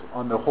quit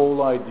on the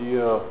whole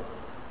idea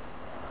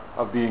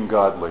of being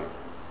godly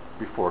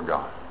before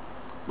God.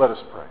 Let us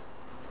pray.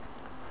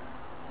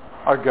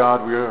 Our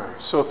God, we are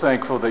so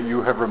thankful that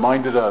you have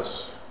reminded us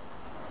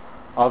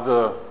of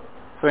the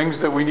things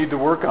that we need to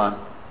work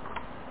on.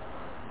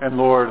 And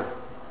Lord,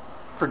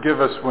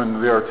 forgive us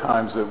when there are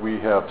times that we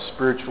have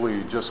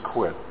spiritually just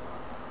quit,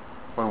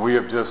 when we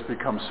have just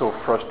become so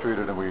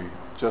frustrated and we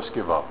just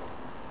give up.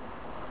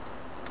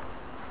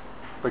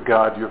 But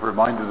God, you have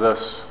reminded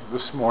us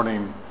this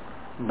morning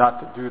not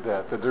to do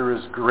that there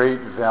is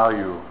great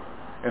value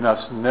in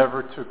us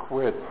never to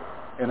quit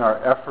in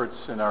our efforts,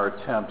 in our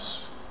attempts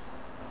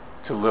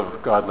to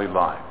live godly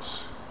lives.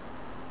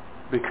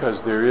 Because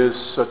there is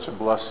such a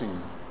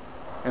blessing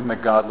in the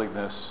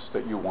godliness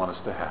that you want us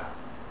to have.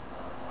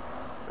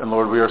 And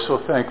Lord, we are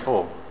so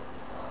thankful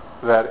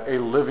that a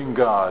living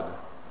God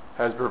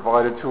has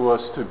provided to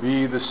us to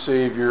be the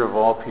Savior of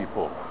all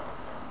people,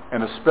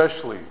 and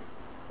especially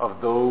of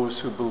those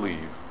who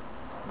believe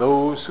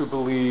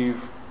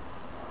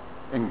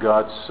in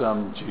God's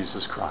Son,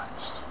 Jesus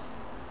Christ.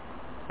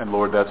 And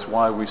Lord, that's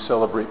why we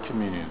celebrate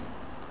communion,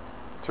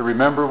 to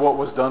remember what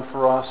was done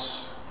for us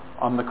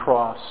on the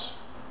cross,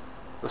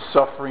 the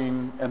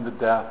suffering and the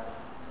death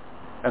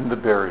and the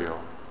burial,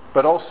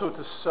 but also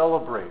to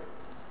celebrate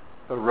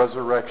the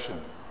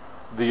resurrection,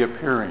 the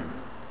appearing,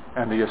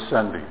 and the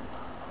ascending.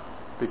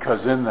 Because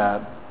in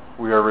that,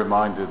 we are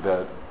reminded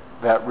that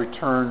that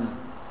return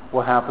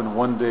will happen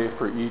one day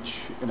for each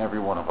and every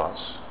one of us.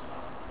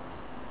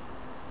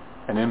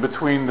 And in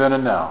between then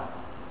and now,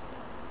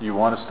 you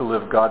want us to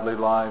live godly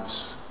lives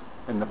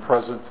in the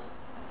present,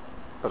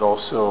 but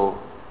also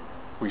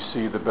we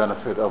see the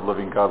benefit of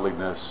living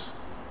godliness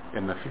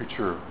in the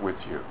future with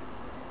you.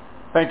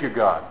 Thank you,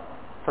 God,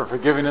 for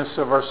forgiving us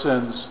of our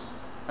sins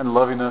and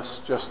loving us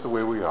just the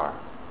way we are.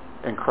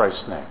 In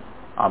Christ's name,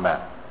 amen.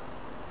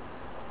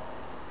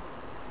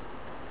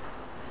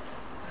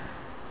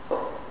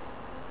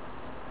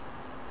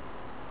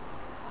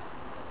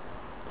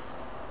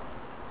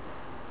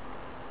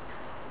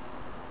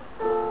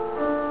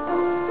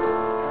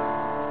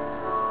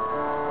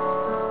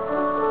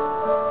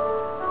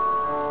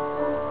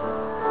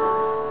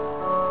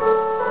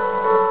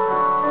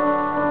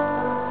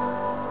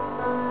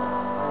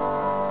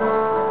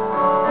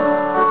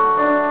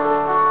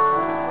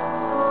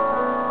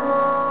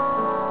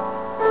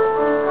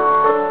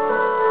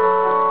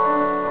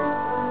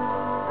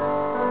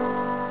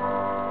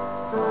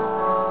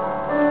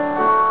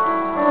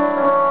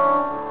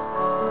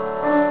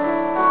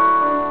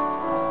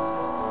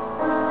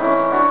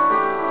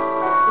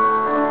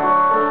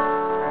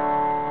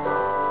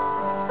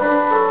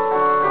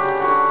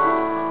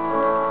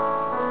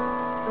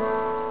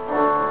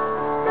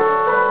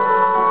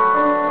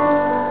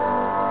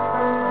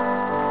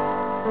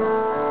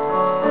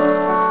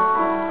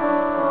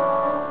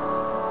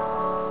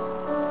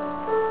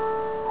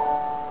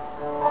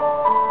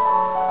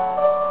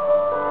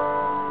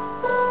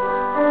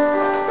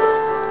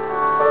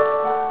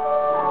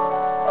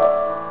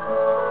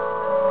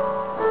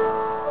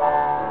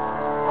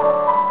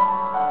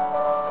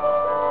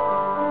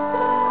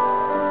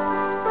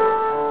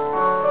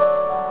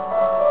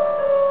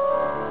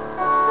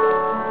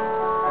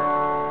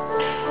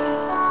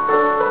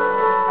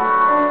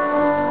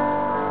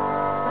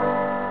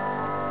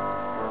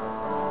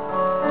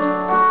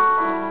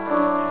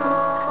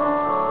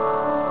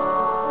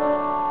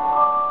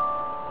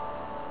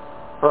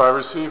 For I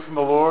received from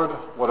the Lord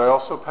what I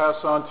also pass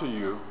on to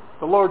you.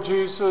 The Lord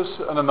Jesus,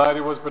 on the night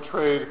he was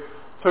betrayed,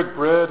 took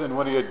bread, and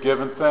when he had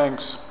given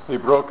thanks, he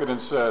broke it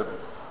and said,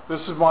 "This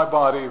is my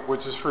body,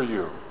 which is for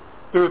you.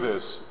 Do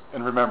this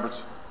in remembrance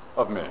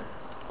of me."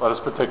 Let us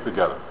partake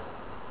together.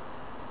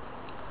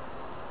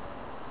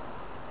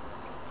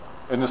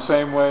 In the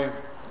same way,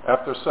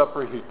 after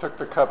supper, he took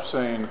the cup,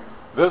 saying,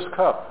 "This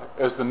cup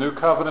is the new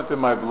covenant in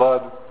my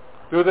blood.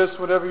 Do this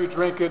whenever you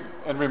drink it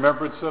in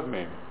remembrance of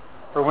me.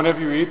 For whenever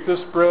you eat this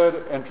bread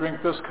and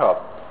drink this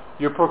cup,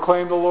 you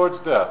proclaim the Lord's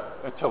death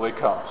until he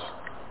comes."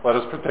 Let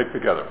us partake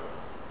together.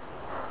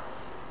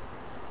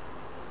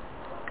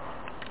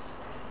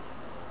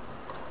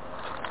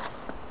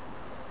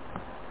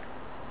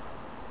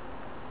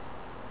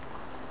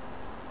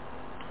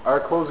 Our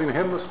closing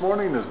hymn this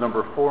morning is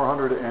number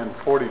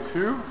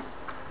 442,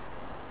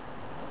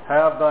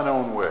 "Have Thine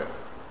Own Way."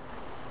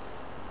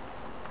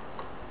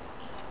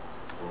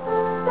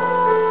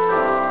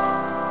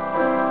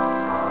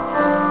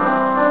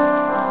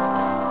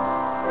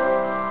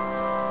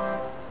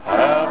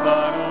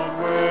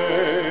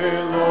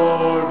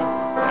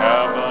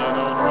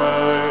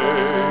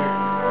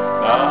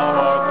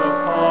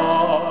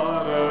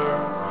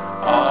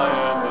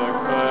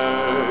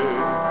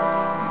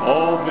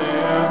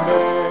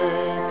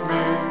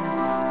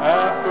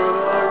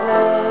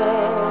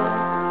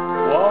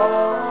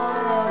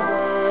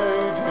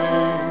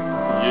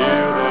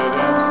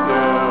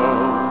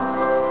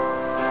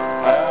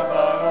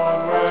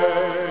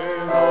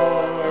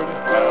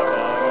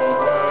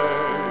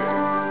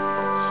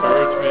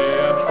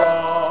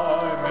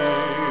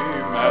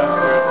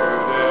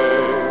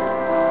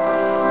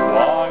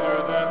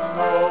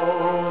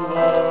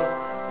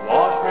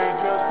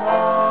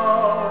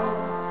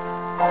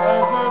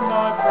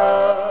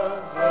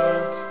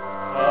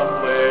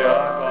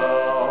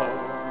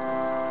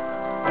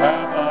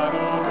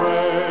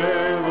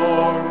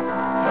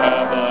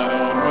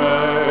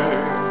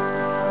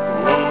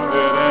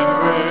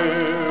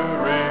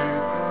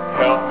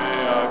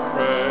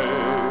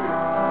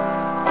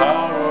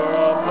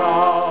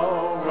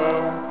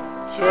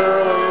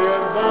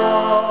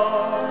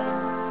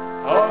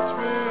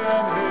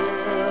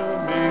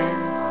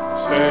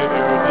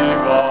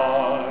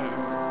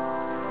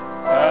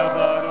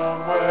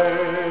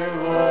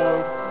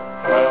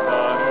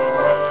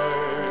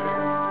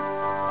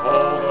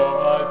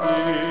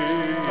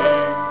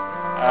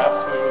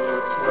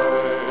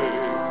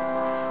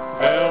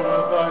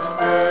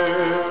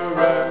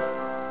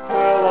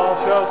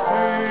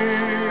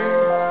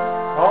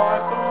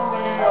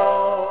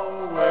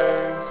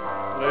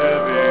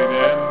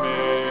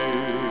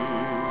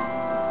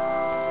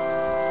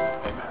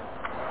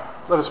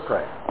 Let us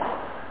pray.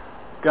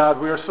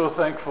 God, we are so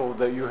thankful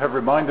that you have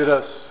reminded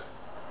us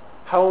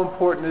how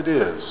important it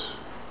is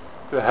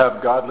to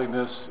have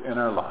godliness in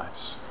our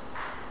lives.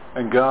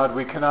 And God,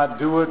 we cannot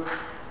do it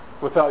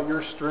without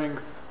your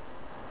strength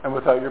and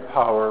without your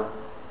power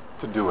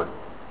to do it.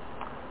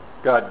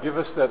 God, give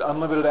us that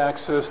unlimited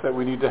access that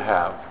we need to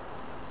have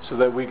so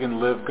that we can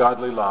live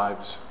godly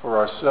lives for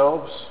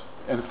ourselves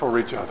and for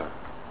each other.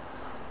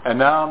 And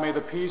now may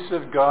the peace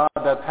of God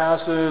that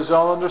passes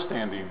all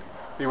understanding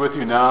be with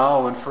you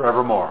now and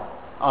forevermore.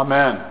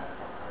 Amen.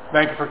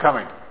 Thank you for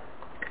coming.